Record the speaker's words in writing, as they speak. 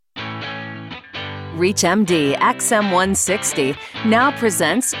ReachMD XM160 now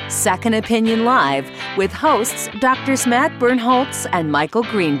presents Second Opinion Live with hosts Drs. Matt Birnholz and Michael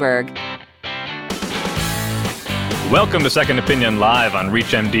Greenberg. Welcome to Second Opinion Live on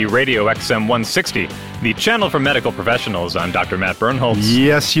ReachMD Radio XM160, the channel for medical professionals. I'm Dr. Matt Birnholz.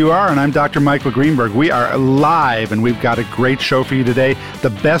 Yes, you are, and I'm Dr. Michael Greenberg. We are live, and we've got a great show for you today,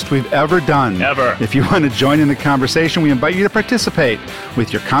 the best we've ever done. Ever. If you want to join in the conversation, we invite you to participate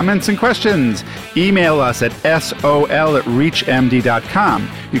with your comments and questions. Email us at sol@reachmd.com.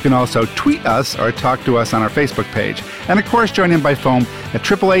 You can also tweet us or talk to us on our Facebook page. And, of course, join in by phone at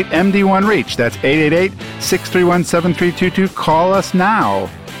 888-MD1-REACH. That's 888-631-7322. Call us now.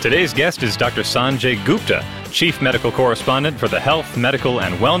 Today's guest is Dr. Sanjay Gupta, Chief Medical Correspondent for the Health, Medical,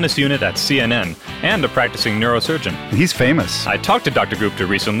 and Wellness Unit at CNN, and a practicing neurosurgeon. He's famous. I talked to Dr. Gupta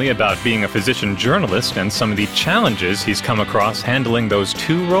recently about being a physician journalist and some of the challenges he's come across handling those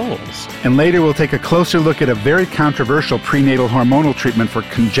two roles. And later we'll take a closer look at a very controversial prenatal hormonal treatment for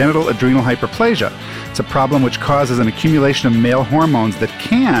congenital adrenal hyperplasia. It's a problem which causes an accumulation of male hormones that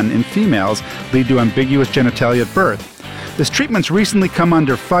can, in females, lead to ambiguous genitalia at birth. This treatment's recently come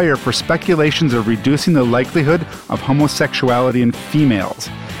under fire for speculations of reducing the likelihood of homosexuality in females,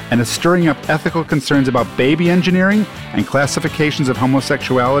 and is stirring up ethical concerns about baby engineering and classifications of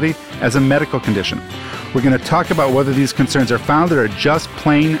homosexuality as a medical condition. We're going to talk about whether these concerns are founded or just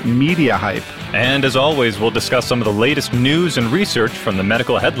plain media hype. And as always, we'll discuss some of the latest news and research from the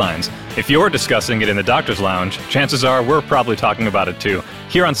medical headlines. If you're discussing it in the doctor's lounge, chances are we're probably talking about it too,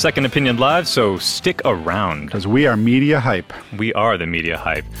 here on Second Opinion Live, so stick around. Because we are media hype. We are the media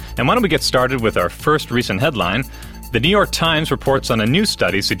hype. And why don't we get started with our first recent headline? The New York Times reports on a new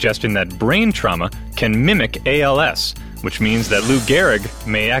study suggesting that brain trauma can mimic ALS, which means that Lou Gehrig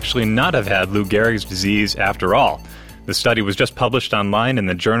may actually not have had Lou Gehrig's disease after all. The study was just published online in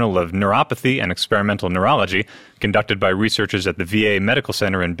the Journal of Neuropathy and Experimental Neurology, conducted by researchers at the VA Medical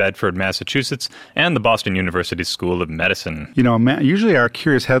Center in Bedford, Massachusetts, and the Boston University School of Medicine. You know, Matt, usually our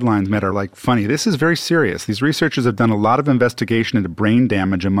curious headlines, Matt, are like funny. This is very serious. These researchers have done a lot of investigation into brain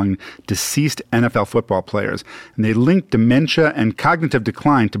damage among deceased NFL football players, and they link dementia and cognitive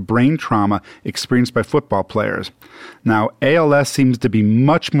decline to brain trauma experienced by football players. Now, ALS seems to be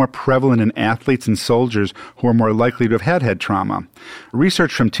much more prevalent in athletes and soldiers who are more likely to have had head trauma.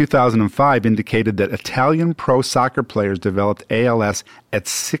 Research from 2005 indicated that Italian pro soccer players developed ALS at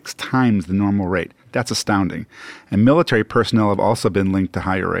 6 times the normal rate. That's astounding. And military personnel have also been linked to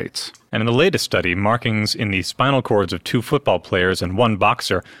higher rates. And in the latest study, markings in the spinal cords of 2 football players and 1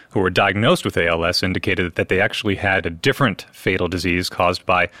 boxer who were diagnosed with ALS indicated that they actually had a different fatal disease caused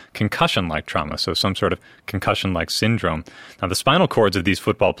by concussion-like trauma, so some sort of concussion-like syndrome. Now, the spinal cords of these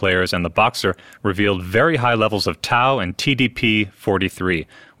football players and the boxer revealed very high levels of tau and TDP-43,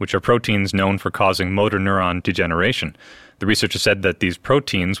 which are proteins known for causing motor neuron degeneration. The researchers said that these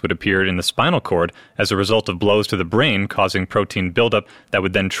proteins would appear in the spinal cord as a result of blows to the brain, causing protein buildup that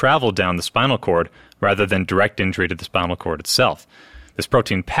would then travel down the spinal cord rather than direct injury to the spinal cord itself. This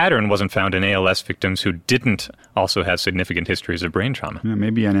protein pattern wasn't found in ALS victims who didn't also have significant histories of brain trauma. Yeah,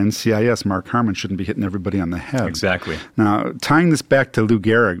 maybe on NCIS, Mark Harmon shouldn't be hitting everybody on the head. Exactly. Now, tying this back to Lou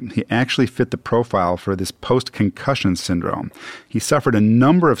Gehrig, he actually fit the profile for this post-concussion syndrome. He suffered a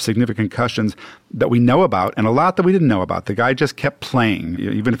number of significant concussions that we know about and a lot that we didn't know about. The guy just kept playing,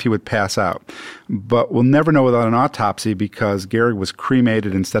 even if he would pass out. But we'll never know without an autopsy because Gehrig was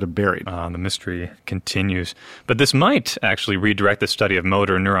cremated instead of buried. The mystery continues. But this might actually redirect the study of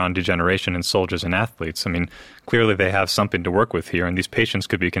motor neuron degeneration in soldiers and athletes. I mean, clearly they have something to work with here, and these patients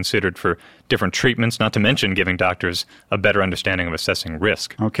could be considered for different treatments, not to mention giving doctors a better understanding of assessing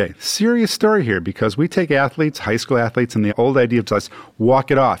risk. Okay, serious story here, because we take athletes, high school athletes, and the old idea of just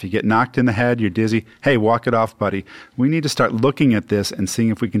walk it off. You get knocked in the head, you're dizzy. Hey, walk it off, buddy. We need to start looking at this and seeing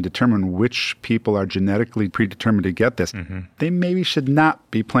if we can determine which people are genetically predetermined to get this. Mm-hmm. They maybe should not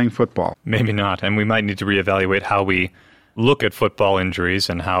be playing football. Maybe not, and we might need to reevaluate how we look at football injuries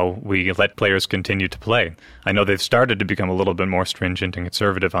and how we let players continue to play. I know they've started to become a little bit more stringent and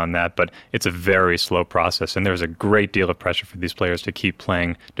conservative on that, but it's a very slow process, and there's a great deal of pressure for these players to keep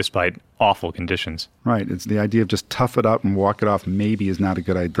playing despite awful conditions. Right. It's the idea of just tough it up and walk it off maybe is not a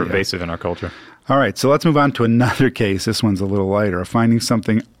good idea. Pervasive in our culture. All right, so let's move on to another case. This one's a little lighter, finding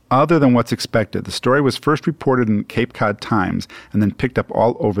something other than what's expected. The story was first reported in the Cape Cod Times and then picked up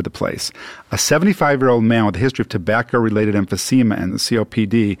all over the place. A 75-year-old man with a history of tobacco-related emphysema and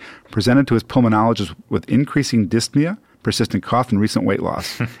COPD presented to his pulmonologist with increasing dyspnea, persistent cough, and recent weight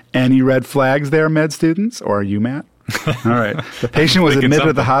loss. Any red flags there, med students? Or are you, Matt? All right. The patient was admitted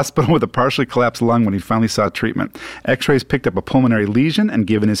to the hospital with a partially collapsed lung when he finally sought treatment. X-rays picked up a pulmonary lesion, and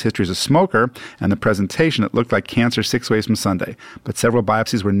given his history as a smoker and the presentation, it looked like cancer 6 ways from Sunday. But several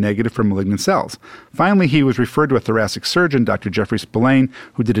biopsies were negative for malignant cells. Finally, he was referred to a thoracic surgeon, Dr. Jeffrey Spillane,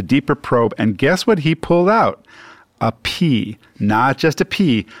 who did a deeper probe, and guess what he pulled out? A pea. Not just a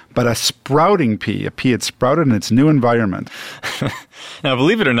pea, but a sprouting pea. A pea had sprouted in its new environment. Now,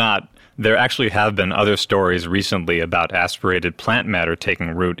 believe it or not, there actually have been other stories recently about aspirated plant matter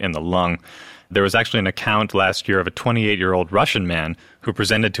taking root in the lung. There was actually an account last year of a 28-year-old Russian man who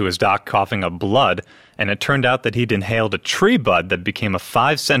presented to his doc coughing up blood, and it turned out that he'd inhaled a tree bud that became a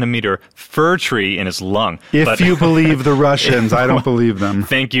 5-centimeter fir tree in his lung. If you believe the Russians, I don't believe them.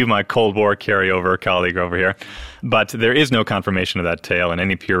 Thank you, my Cold War carryover colleague over here. But there is no confirmation of that tale in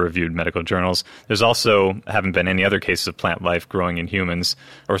any peer-reviewed medical journals. There's also haven't been any other cases of plant life growing in humans,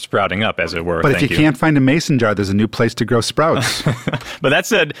 or sprouting up, as it were. But if you can't find a mason jar, there's a new place to grow sprouts. But that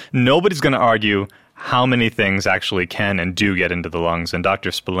said, nobody's going to argue how many things actually can and do get into the lungs. And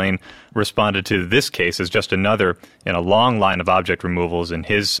Dr. Spillane responded to this case as just another in a long line of object removals in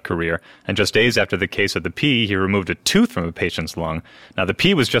his career. And just days after the case of the pea, he removed a tooth from a patient's lung. Now, the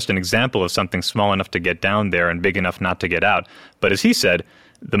pea was just an example of something small enough to get down there and big enough not to get out. But as he said,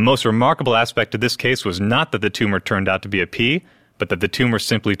 the most remarkable aspect of this case was not that the tumor turned out to be a pea, but that the tumor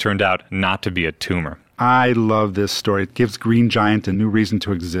simply turned out not to be a tumor. I love this story. It gives Green Giant a new reason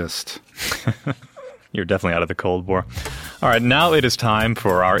to exist. You're definitely out of the Cold War. All right, now it is time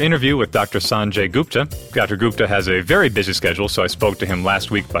for our interview with Dr. Sanjay Gupta. Dr. Gupta has a very busy schedule, so I spoke to him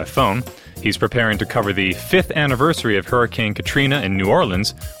last week by phone. He's preparing to cover the 5th anniversary of Hurricane Katrina in New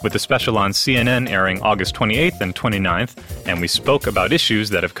Orleans, with a special on CNN airing August 28th and 29th, and we spoke about issues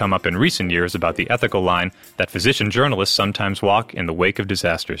that have come up in recent years about the ethical line that physician journalists sometimes walk in the wake of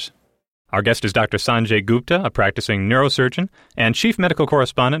disasters. Our guest is Dr. Sanjay Gupta, a practicing neurosurgeon and chief medical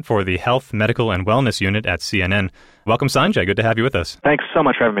correspondent for the Health, Medical, and Wellness Unit at CNN. Welcome, Sanjay. Good to have you with us. Thanks so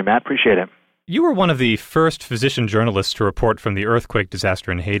much for having me, Matt. Appreciate it. You were one of the first physician journalists to report from the earthquake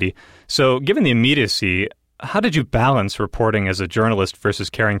disaster in Haiti. So, given the immediacy, how did you balance reporting as a journalist versus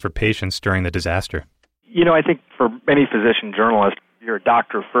caring for patients during the disaster? You know, I think for any physician journalist, you're a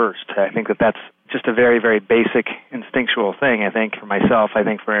doctor first. I think that's just a very, very basic instinctual thing, I think, for myself, I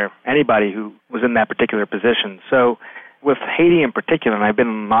think for anybody who was in that particular position. So with Haiti in particular, and I've been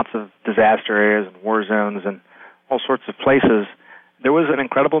in lots of disaster areas and war zones and all sorts of places, there was an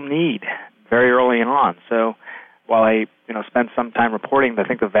incredible need very early on. So while I spent some time reporting, I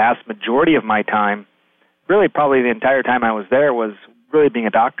think the vast majority of my time, really probably the entire time I was there, was really being a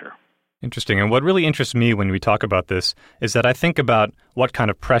doctor. Interesting. And what really interests me when we talk about this is that I think about what kind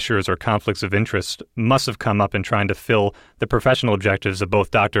of pressures or conflicts of interest must have come up in trying to fill the professional objectives of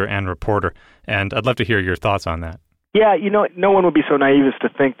both doctor and reporter. And I'd love to hear your thoughts on that. Yeah, no one would be so naive as to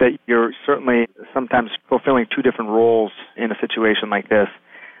think that you're certainly sometimes fulfilling two different roles in a situation like this.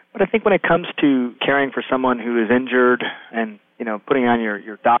 But I think when it comes to caring for someone who is injured and, putting on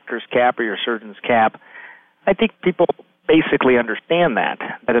your doctor's cap or your surgeon's cap, I think people basically understand that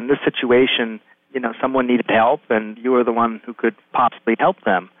in this situation, someone needed help and you were the one who could possibly help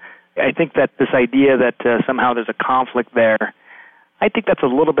them. I think that this idea that somehow there's a conflict there, I think that's a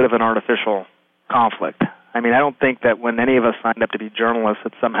little bit of an artificial conflict. I mean, I don't think that when any of us signed up to be journalists,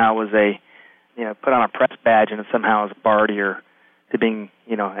 it somehow was put on a press badge and it somehow is barred to being,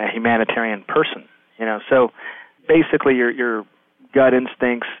 a humanitarian person. So basically your gut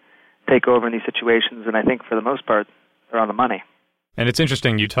instincts take over in these situations, and I think for the most part, they're on the money. And it's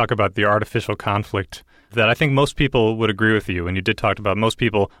interesting you talk about the artificial conflict that I think most people would agree with you, and you did talk about most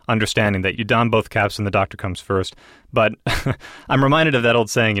people understanding that you don both caps and the doctor comes first. But I'm reminded of that old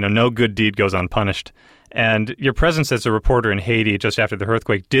saying, no good deed goes unpunished. And your presence as a reporter in Haiti just after the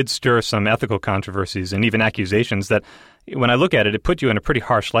earthquake did stir some ethical controversies and even accusations that, when I look at it, it put you in a pretty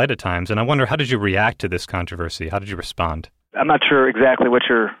harsh light at times. And I wonder, how did you react to this controversy? How did you respond? I'm not sure exactly what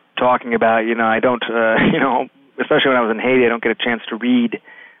you're talking about. I don't, especially when I was in Haiti, I don't get a chance to read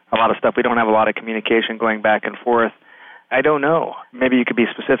a lot of stuff. We don't have a lot of communication going back and forth. I don't know. Maybe you could be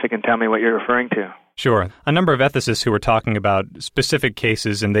specific and tell me what you're referring to. Sure. A number of ethicists who were talking about specific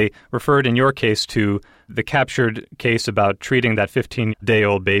cases, and they referred in your case to the captured case about treating that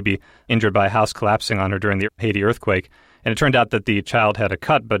 15-day-old baby injured by a house collapsing on her during the Haiti earthquake. And it turned out that the child had a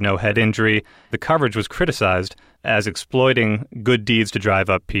cut but no head injury. The coverage was criticized as exploiting good deeds to drive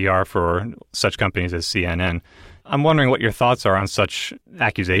up PR for such companies as CNN. I'm wondering what your thoughts are on such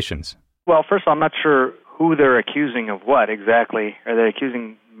accusations. Well, first of all, I'm not sure who they're accusing of what exactly. Are they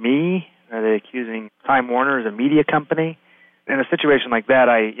accusing me? Are they accusing Time Warner as a media company? In a situation like that,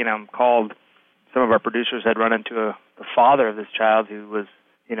 I'm called some of our producers had run into the father of this child who was,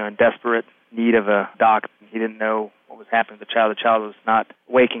 in desperate need of a doc. He didn't know what was happening to the child. The child was not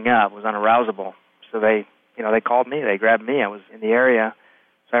waking up, was unarousable. So they called me. They grabbed me. I was in the area.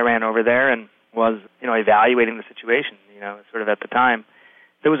 So I ran over there and was, evaluating the situation, sort of at the time.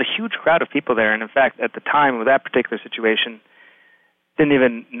 There was a huge crowd of people there. And in fact, at the time with that particular situation, didn't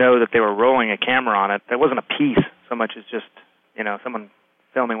even know that they were rolling a camera on it. There wasn't a piece so much as just, someone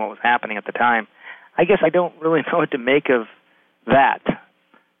filming what was happening at the time. I guess I don't really know what to make of that.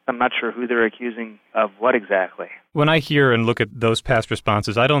 I'm not sure who they're accusing of what exactly. When I hear and look at those past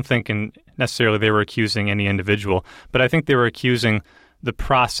responses, I don't think necessarily they were accusing any individual, but I think they were accusing the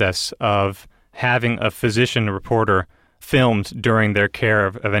process of having a physician reporter filmed during their care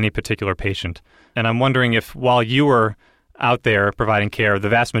of any particular patient. And I'm wondering if while you were out there providing care, the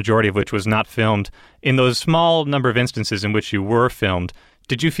vast majority of which was not filmed, in those small number of instances in which you were filmed,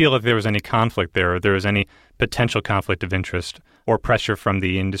 did you feel like there was any conflict there, or there was any potential conflict of interest or pressure from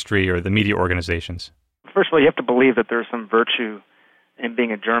the industry or the media organizations? First of all, you have to believe that there's some virtue in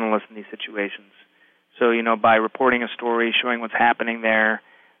being a journalist in these situations. So, by reporting a story, showing what's happening there,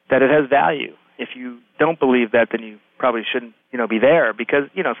 that it has value. If you don't believe that, then you probably shouldn't, be there because,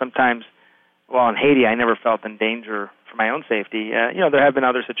 sometimes, in Haiti, I never felt in danger for my own safety. There have been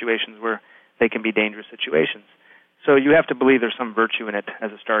other situations where they can be dangerous situations. So you have to believe there's some virtue in it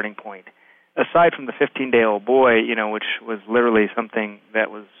as a starting point. Aside from the 15-day-old boy, which was literally something that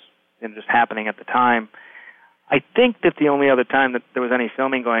was just happening at the time, I think that the only other time that there was any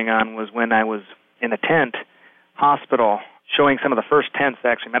filming going on was when I was in a tent hospital showing some of the first tents,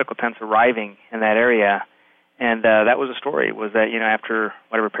 actually medical tents, arriving in that area. And that was a story, was that, after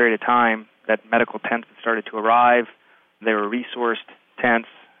whatever period of time, that medical tents had started to arrive. They were resourced tents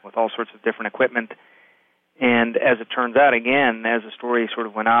with all sorts of different equipment. And as it turns out, again, as the story sort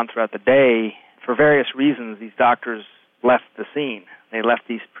of went on throughout the day, for various reasons, these doctors left the scene. They left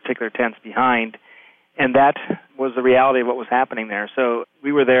these particular tents behind, and that was the reality of what was happening there. So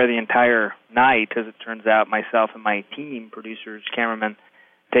we were there the entire night, as it turns out, myself and my team, producers, cameramen,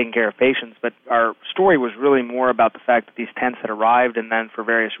 taking care of patients. But our story was really more about the fact that these tents had arrived, and then for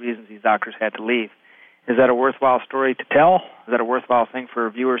various reasons, these doctors had to leave. Is that a worthwhile story to tell? Is that a worthwhile thing for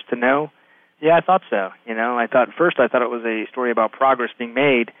viewers to know? Yeah, I thought so. I thought it was a story about progress being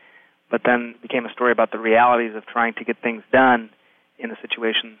made, but then it became a story about the realities of trying to get things done in a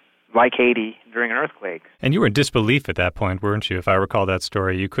situation like Haiti during an earthquake. And you were in disbelief at that point, weren't you? If I recall that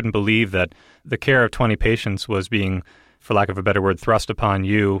story, you couldn't believe that the care of 20 patients was being, for lack of a better word, thrust upon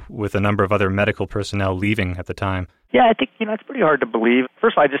you with a number of other medical personnel leaving at the time. Yeah, I think, it's pretty hard to believe.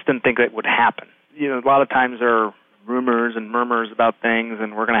 First of all, I just didn't think it would happen. A lot of times there are rumors and murmurs about things,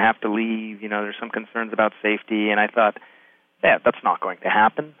 and we're going to have to leave. There's some concerns about safety, and I thought, that's not going to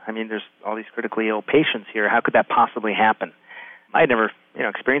happen. I mean, there's all these critically ill patients here. How could that possibly happen? I had never,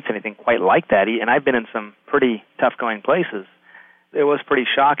 experienced anything quite like that, and I've been in some pretty tough-going places. It was pretty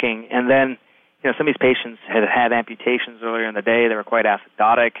shocking, and then, some of these patients had had amputations earlier in the day. They were quite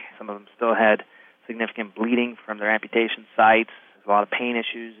acidotic. Some of them still had significant bleeding from their amputation sites. There's a lot of pain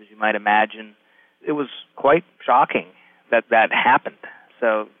issues, as you might imagine. It was quite shocking that happened.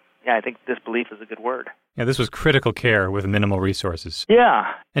 So, I think disbelief is a good word. Yeah, this was critical care with minimal resources.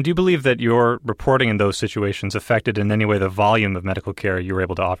 Yeah. And do you believe that your reporting in those situations affected in any way the volume of medical care you were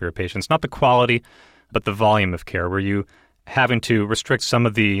able to offer your patients? Not the quality, but the volume of care. Were you having to restrict some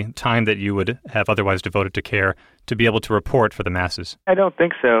of the time that you would have otherwise devoted to care to be able to report for the masses? I don't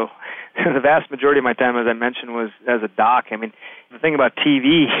think so. The vast majority of my time, as I mentioned, was as a doc. I mean, the thing about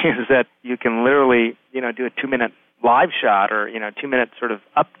TV is that you can literally, do a 2-minute live shot or, 2-minute sort of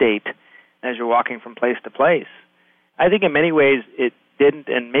update as you're walking from place to place. I think in many ways it didn't,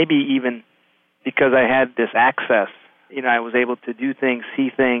 and maybe even because I had this access, I was able to do things, see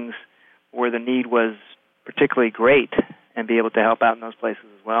things where the need was particularly great and be able to help out in those places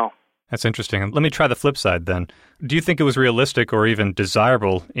as well. That's interesting. Let me try the flip side then. Do you think it was realistic or even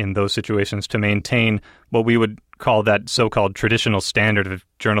desirable in those situations to maintain what we would call that so-called traditional standard of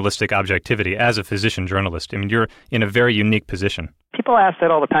journalistic objectivity as a physician journalist? I mean, you're in a very unique position. People ask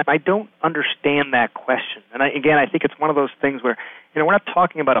that all the time. I don't understand that question. And I think it's one of those things where, we're not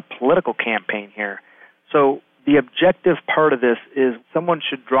talking about a political campaign here. So the objective part of this is someone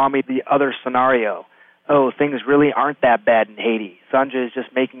should draw me the other scenario. Oh, things really aren't that bad in Haiti. Sanjay is just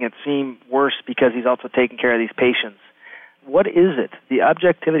making it seem worse because he's also taking care of these patients. What is it? The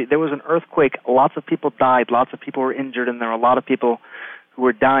objectivity. There was an earthquake. Lots of people died. Lots of people were injured, and there were a lot of people who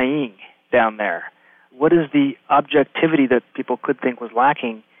were dying down there. What is the objectivity that people could think was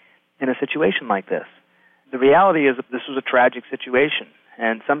lacking in a situation like this? The reality is that this was a tragic situation,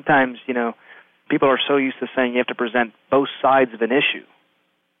 and sometimes, people are so used to saying you have to present both sides of an issue.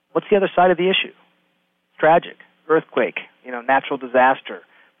 What's the other side of the issue? Tragic. Earthquake, natural disaster,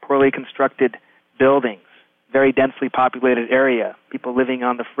 poorly constructed buildings, very densely populated area, people living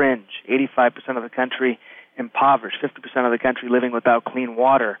on the fringe, 85% of the country impoverished, 50% of the country living without clean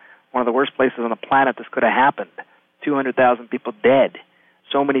water, one of the worst places on the planet this could have happened, 200,000 people dead,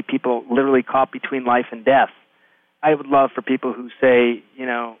 so many people literally caught between life and death. I would love for people who say,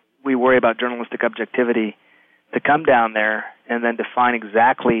 we worry about journalistic objectivity to come down there and then define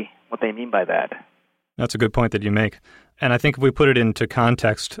exactly what they mean by that. That's a good point that you make. And I think if we put it into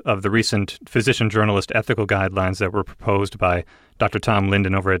context of the recent physician-journalist ethical guidelines that were proposed by Dr. Tom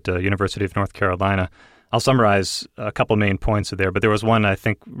Linden over at the University of North Carolina, I'll summarize a couple main points there, but there was one I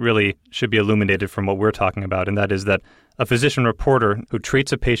think really should be illuminated from what we're talking about, and that is that a physician reporter who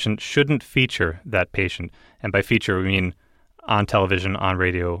treats a patient shouldn't feature that patient. And by feature, we mean on television, on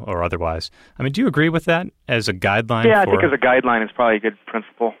radio, or otherwise. I mean, do you agree with that as a guideline? Yeah, I think as a guideline, it's probably a good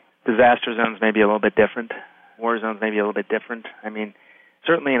principle. Disaster zones may be a little bit different. War zones may be a little bit different. I mean,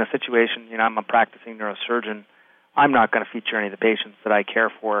 certainly in a situation, I'm a practicing neurosurgeon. I'm not going to feature any of the patients that I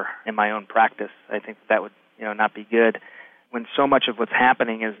care for in my own practice. I think that would, not be good. When so much of what's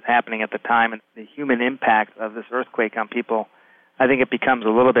happening is happening at the time and the human impact of this earthquake on people, I think it becomes a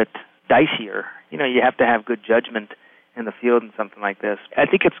little bit dicier. You have to have good judgment in the field in something like this. I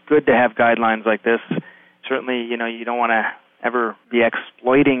think it's good to have guidelines like this. Certainly, you don't want to ever be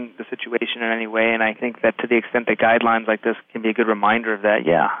exploiting the situation in any way, and I think that to the extent that guidelines like this can be a good reminder of that,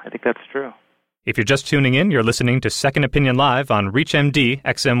 yeah, I think that's true. If you're just tuning in, you're listening to Second Opinion Live on ReachMD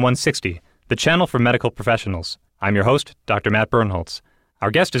XM160, the channel for medical professionals. I'm your host, Dr. Matt Birnholz. Our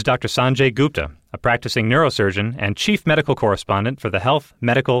guest is Dr. Sanjay Gupta, a practicing neurosurgeon and chief medical correspondent for the Health,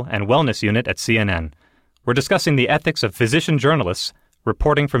 Medical, and Wellness Unit at CNN. We're discussing the ethics of physician journalists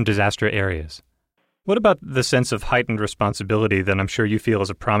reporting from disaster areas. What about the sense of heightened responsibility that I'm sure you feel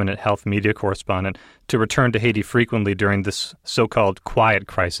as a prominent health media correspondent to return to Haiti frequently during this so-called quiet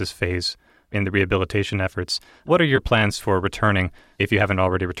crisis phase in the rehabilitation efforts? What are your plans for returning if you haven't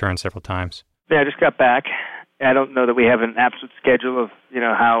already returned several times? Yeah, I just got back. I don't know that we have an absolute schedule of,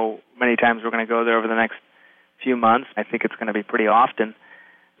 how many times we're going to go there over the next few months. I think it's going to be pretty often.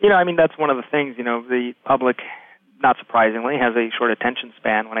 That's one of the things, the public, not surprisingly, has a short attention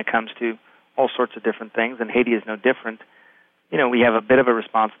span when it comes to all sorts of different things, and Haiti is no different. We have a bit of a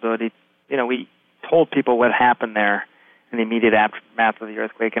responsibility. We told people what happened there in the immediate aftermath of the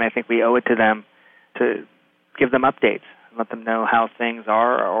earthquake, and I think we owe it to them to give them updates and let them know how things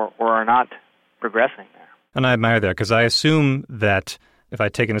are or are not progressing there. And I admire that, because I assume that, if I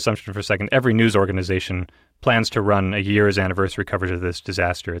take an assumption for a second, every news organization plans to run a year's anniversary coverage of this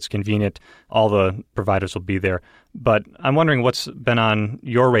disaster. It's convenient. All the providers will be there. But I'm wondering what's been on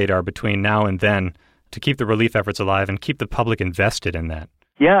your radar between now and then to keep the relief efforts alive and keep the public invested in that.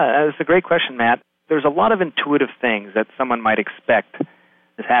 Yeah, that's a great question, Matt. There's a lot of intuitive things that someone might expect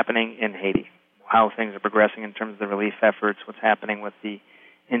is happening in Haiti, how things are progressing in terms of the relief efforts, what's happening with the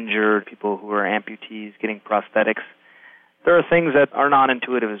injured, people who are amputees getting prosthetics. There are things that are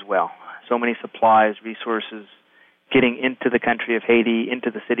non-intuitive as well. So many supplies, resources getting into the country of Haiti,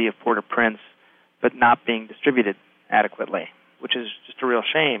 into the city of Port-au-Prince, but not being distributed adequately, which is just a real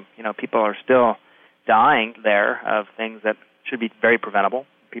shame. People are still dying there of things that should be very preventable,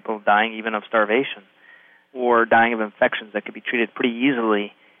 people dying even of starvation, or dying of infections that could be treated pretty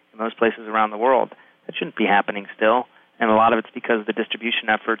easily in most places around the world. That shouldn't be happening still, and a lot of it's because the distribution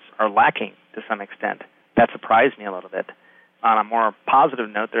efforts are lacking to some extent. That surprised me a little bit. On a more positive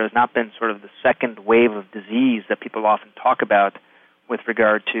note, there has not been sort of the second wave of disease that people often talk about with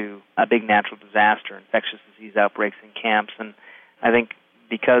regard to a big natural disaster, infectious disease outbreaks in camps. And I think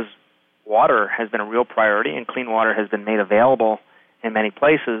because water has been a real priority and clean water has been made available in many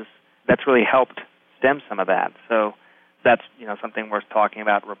places, that's really helped stem some of that. So that's something worth talking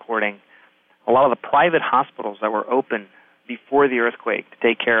about, reporting. A lot of the private hospitals that were open before the earthquake to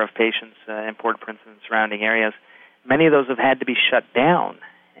take care of patients in Port-au-Prince and surrounding areas, many of those have had to be shut down.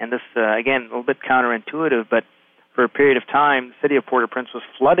 And this, again, a little bit counterintuitive, but for a period of time, the city of Port-au-Prince was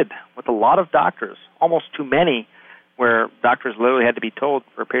flooded with a lot of doctors, almost too many, where doctors literally had to be told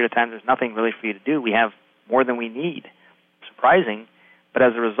for a period of time, there's nothing really for you to do. We have more than we need. Surprising, but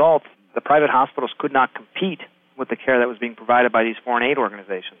as a result, the private hospitals could not compete with the care that was being provided by these foreign aid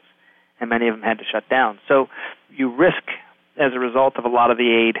organizations, and many of them had to shut down. So you risk, as a result of a lot of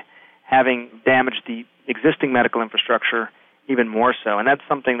the aid, having damaged the existing medical infrastructure even more so. And that's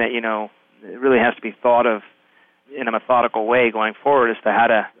something that, it really has to be thought of in a methodical way going forward as to how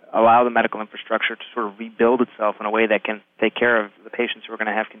to allow the medical infrastructure to sort of rebuild itself in a way that can take care of the patients who are going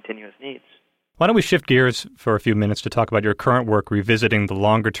to have continuous needs. Why don't we shift gears for a few minutes to talk about your current work revisiting the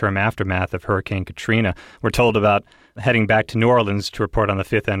longer-term aftermath of Hurricane Katrina. We're told about heading back to New Orleans to report on the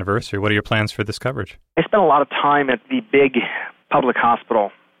 5th anniversary. What are your plans for this coverage? I spent a lot of time at the big public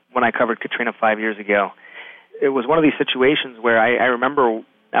hospital when I covered Katrina 5 years ago. It was one of these situations where I remember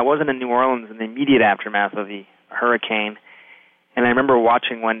I wasn't in New Orleans in the immediate aftermath of the hurricane, and I remember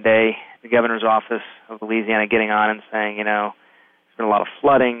watching one day the governor's office of Louisiana getting on and saying, there's been a lot of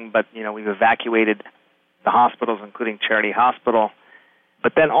flooding, but, we've evacuated the hospitals, including Charity Hospital.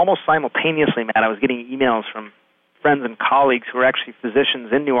 But then almost simultaneously, Matt, I was getting emails from friends and colleagues who are actually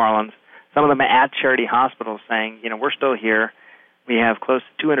physicians in New Orleans, some of them at Charity Hospital, saying, we're still here. We have close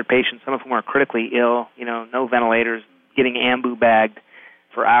to 200 patients, some of whom are critically ill, no ventilators, getting ambu bagged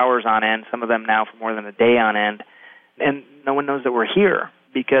for hours on end, some of them now for more than a day on end. And no one knows that we're here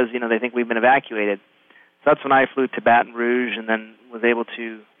because, they think we've been evacuated. So that's when I flew to Baton Rouge and then was able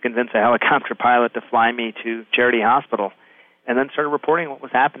to convince a helicopter pilot to fly me to Charity Hospital and then started reporting what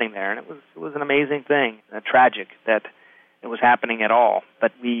was happening there. And it was an amazing thing, tragic that it was happening at all.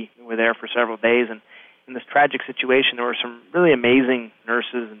 But we were there for several days, and in this tragic situation, there were some really amazing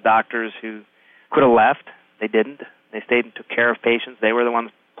nurses and doctors who could have left. They didn't. They stayed and took care of patients. They were the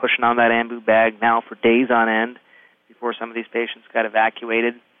ones pushing on that ambu bag now for days on end before some of these patients got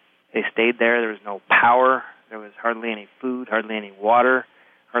evacuated. They stayed there. There was no power. There was hardly any food, hardly any water,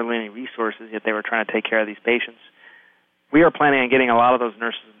 hardly any resources, yet they were trying to take care of these patients. We are planning on getting a lot of those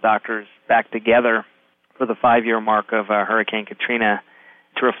nurses and doctors back together for the 5-year mark of Hurricane Katrina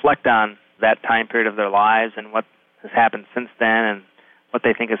to reflect on that time period of their lives and what has happened since then and what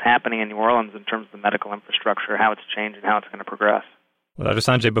they think is happening in New Orleans in terms of the medical infrastructure, how it's changed, and how it's going to progress. Well, Dr.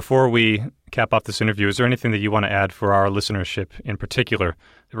 Sanjay, before we cap off this interview, is there anything that you want to add for our listenership in particular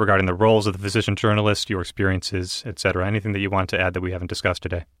regarding the roles of the physician journalist, your experiences, et cetera? Anything that you want to add that we haven't discussed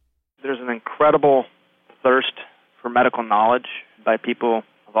today? There's an incredible thirst for medical knowledge by people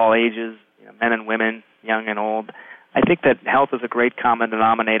of all ages, men and women, young and old. I think that health is a great common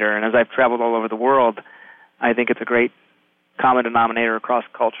denominator, and as I've traveled all over the world, I think it's a great common denominator across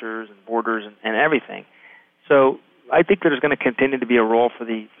cultures and borders and everything. So I think there's going to continue to be a role for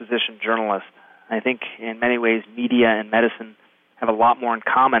the physician journalist. I think in many ways media and medicine have a lot more in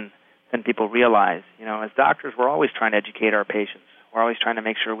common than people realize. As doctors, we're always trying to educate our patients. We're always trying to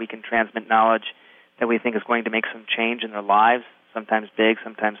make sure we can transmit knowledge that we think is going to make some change in their lives, sometimes big,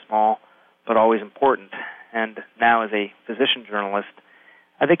 sometimes small, but always important. And now as a physician journalist,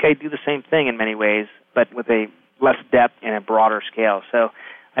 I think I do the same thing in many ways, but with a less depth and a broader scale. So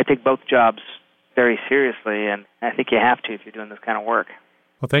I take both jobs very seriously, and I think you have to if you're doing this kind of work.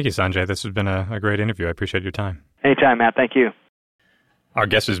 Well, thank you, Sanjay. This has been a great interview. I appreciate your time. Anytime, Matt. Thank you. Our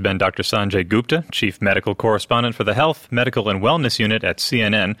guest has been Dr. Sanjay Gupta, Chief Medical Correspondent for the Health, Medical, and Wellness Unit at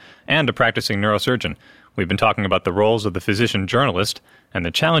CNN, and a practicing neurosurgeon. We've been talking about the roles of the physician journalist and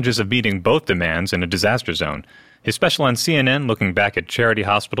the challenges of meeting both demands in a disaster zone. His special on CNN, looking back at Charity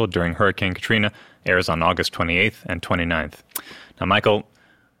Hospital during Hurricane Katrina, airs on August 28th and 29th. Now, Michael,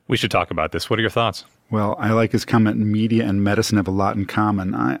 we should talk about this. What are your thoughts? Well, I like his comment, media and medicine have a lot in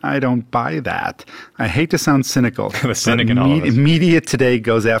common. I don't buy that. I hate to sound cynical. The cynic in all of us. Media today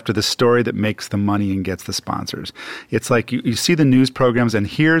goes after the story that makes the money and gets the sponsors. It's like you see the news programs, and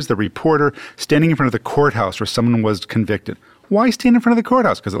here's the reporter standing in front of the courthouse where someone was convicted. Why stand in front of the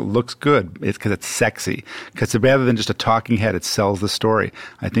courthouse? Because it looks good. It's because it's sexy. Because rather than just a talking head, it sells the story.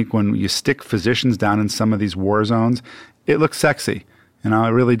 I think when you stick physicians down in some of these war zones, it looks sexy. It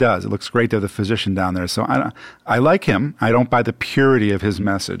really does. It looks great to have the physician down there. So I like him. I don't buy the purity of his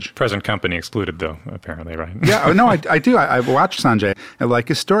message. Present company excluded, though, apparently, right? Yeah, no, I do. I watch Sanjay. I like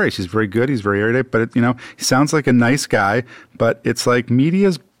his stories. He's very good. He's very erudite. But, he sounds like a nice guy. But it's like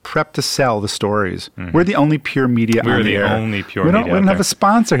media's prepped to sell the stories. Mm-hmm. We're the only pure media We're on the the air. only pure media. We don't have a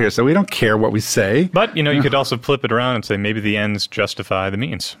sponsor here, so we don't care what we say. But, you could also flip it around and say maybe the ends justify the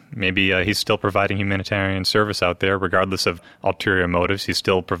means. Maybe he's still providing humanitarian service out there, regardless of ulterior motives. He's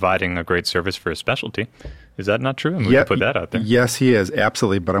still providing a great service for his specialty. Is that not true? We can put that out there. Yes, he is,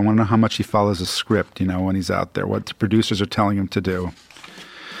 absolutely. But I want to know how much he follows a script, when he's out there, what the producers are telling him to do.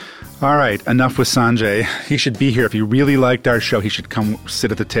 All right, enough with Sanjay. He should be here. If he really liked our show, he should come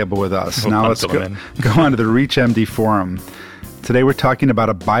sit at the table with us. Now let's go on to the ReachMD Forum. Today we're talking about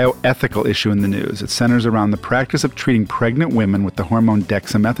a bioethical issue in the news. It centers around the practice of treating pregnant women with the hormone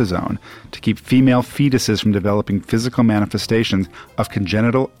dexamethasone to keep female fetuses from developing physical manifestations of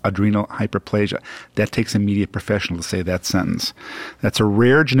congenital adrenal hyperplasia. That takes a media professional to say that sentence. That's a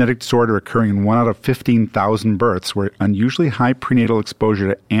rare genetic disorder occurring in 1 out of 15,000 births where unusually high prenatal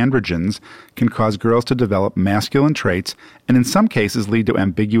exposure to androgens can cause girls to develop masculine traits and in some cases lead to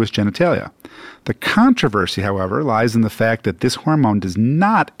ambiguous genitalia. The controversy, however, lies in the fact that this hormone does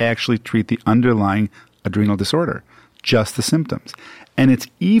not actually treat the underlying adrenal disorder, just the symptoms. And it's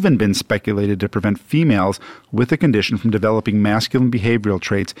even been speculated to prevent females with the condition from developing masculine behavioral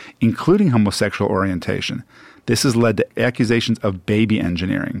traits, including homosexual orientation. This has led to accusations of baby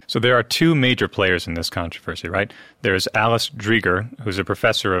engineering. So there are two major players in this controversy, right? There's Alice Dreger, who's a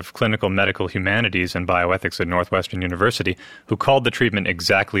professor of clinical medical humanities and bioethics at Northwestern University, who called the treatment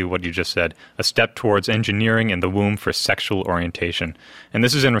exactly what you just said, a step towards engineering in the womb for sexual orientation. And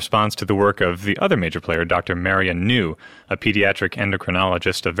this is in response to the work of the other major player, Dr. Marian New, a pediatric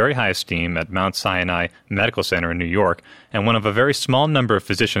endocrinologist of very high esteem at Mount Sinai Medical Center in New York, and one of a very small number of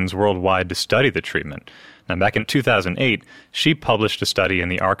physicians worldwide to study the treatment. Now, back in 2008, she published a study in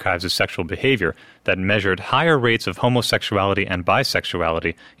the Archives of Sexual Behavior that measured higher rates of homosexuality and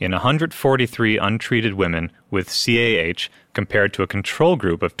bisexuality in 143 untreated women with CAH compared to a control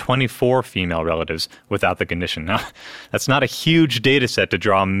group of 24 female relatives without the condition. Now, that's not a huge data set to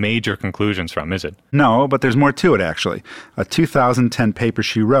draw major conclusions from, is it? No, but there's more to it, actually. A 2010 paper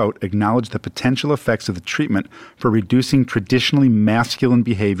she wrote acknowledged the potential effects of the treatment for reducing traditionally masculine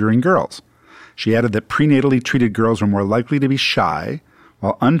behavior in girls. She added that prenatally treated girls were more likely to be shy,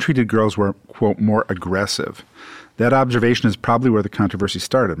 while untreated girls were, quote, more aggressive. That observation is probably where the controversy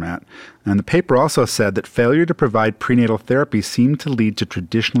started, Matt. And the paper also said that failure to provide prenatal therapy seemed to lead to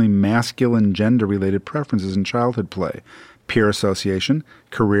traditionally masculine gender-related preferences in childhood play, peer association,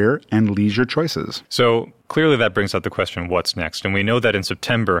 career, and leisure choices. So clearly that brings up the question, what's next? And we know that in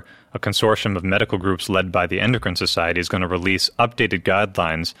September, a consortium of medical groups led by the Endocrine Society is going to release updated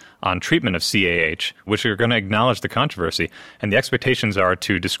guidelines on treatment of CAH, which are going to acknowledge the controversy. And the expectations are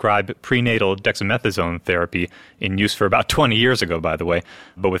to describe prenatal dexamethasone therapy in use for about 20 years ago, by the way,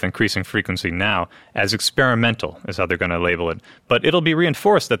 but with increasing frequency now, as experimental, is how they're going to label it. But it'll be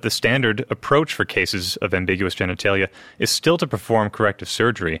reinforced that the standard approach for cases of ambiguous genitalia is still to perform corrective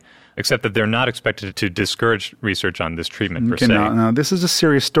surgery, except that they're not expected to discourage research on this treatment per se. Now, this is a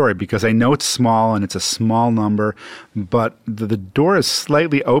serious story because I know it's small and it's a small number, but the door is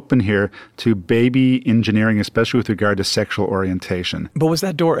slightly open here to baby engineering, especially with regard to sexual orientation. But was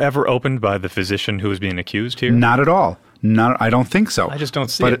that door ever opened by the physician who was being accused here? Not at all. I don't think so. I just don't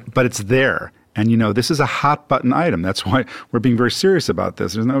see it. But it's there. And, this is a hot-button item. That's why we're being very serious about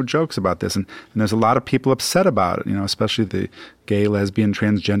this. There's no jokes about this. And there's a lot of people upset about it, especially the gay, lesbian,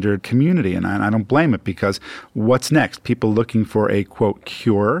 transgender community. And I don't blame it because what's next? People looking for a, quote,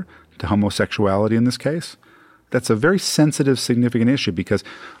 cure to homosexuality in this case? That's a very sensitive, significant issue because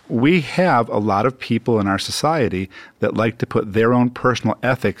we have a lot of people in our society that like to put their own personal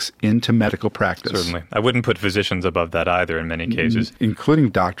ethics into medical practice. Certainly. I wouldn't put physicians above that either in many cases.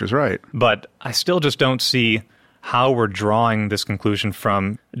 Including doctors, right. But I still just don't see how we're drawing this conclusion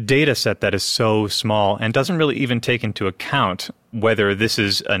from data set that is so small and doesn't really even take into account whether this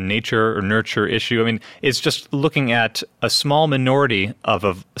is a nature or nurture issue. I mean, it's just looking at a small minority of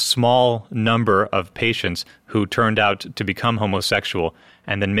a small number of patients who turned out to become homosexual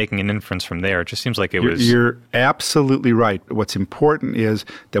and then making an inference from there. It just seems like it was... You're absolutely right. What's important is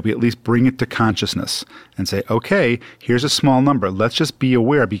that we at least bring it to consciousness and say, okay, here's a small number. Let's just be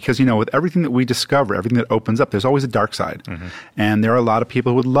aware because, with everything that we discover, everything that opens up, there's always a dark side. Mm-hmm. And there are a lot of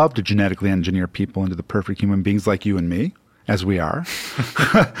people who would love to genetically engineer people into the perfect human beings like you and me, as we are.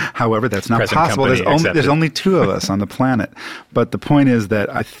 However, that's not possible. There's only two of us on the planet. But the point is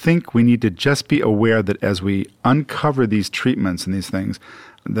that I think we need to just be aware that as we uncover these treatments and these things,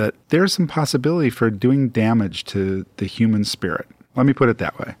 that there's some possibility for doing damage to the human spirit. Let me put it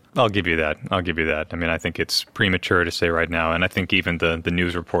that way. I'll give you that. I mean, I think it's premature to say right now, and I think even the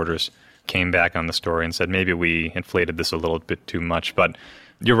news reporters came back on the story and said maybe we inflated this a little bit too much, but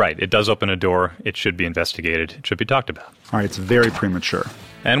you're right. It does open a door. It should be investigated. It should be talked about. All right. It's very premature.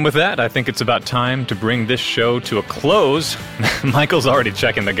 And with that, I think it's about time to bring this show to a close. Michael's already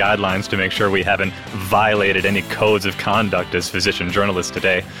checking the guidelines to make sure we haven't violated any codes of conduct as physician journalists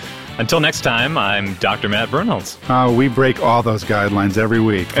today. Until next time, I'm Dr. Matt Birnholz. We break all those guidelines every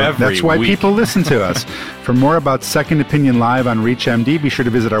week. That's why people listen to us. For more about Second Opinion Live on ReachMD, be sure to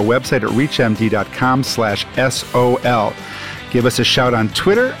visit our website at reachmd.com/SOL. Give us a shout on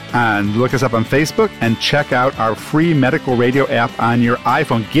Twitter and look us up on Facebook and check out our free medical radio app on your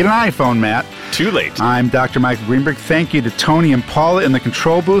iPhone. Get an iPhone, Matt. Too late. I'm Dr. Michael Greenberg. Thank you to Tony and Paula in the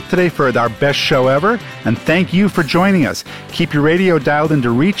control booth today for our best show ever. And thank you for joining us. Keep your radio dialed into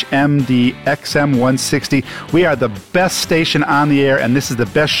Reach MD XM 160. We are the best station on the air, and this is the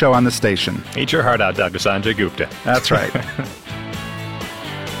best show on the station. Eat your heart out, Dr. Sanjay Gupta. That's right.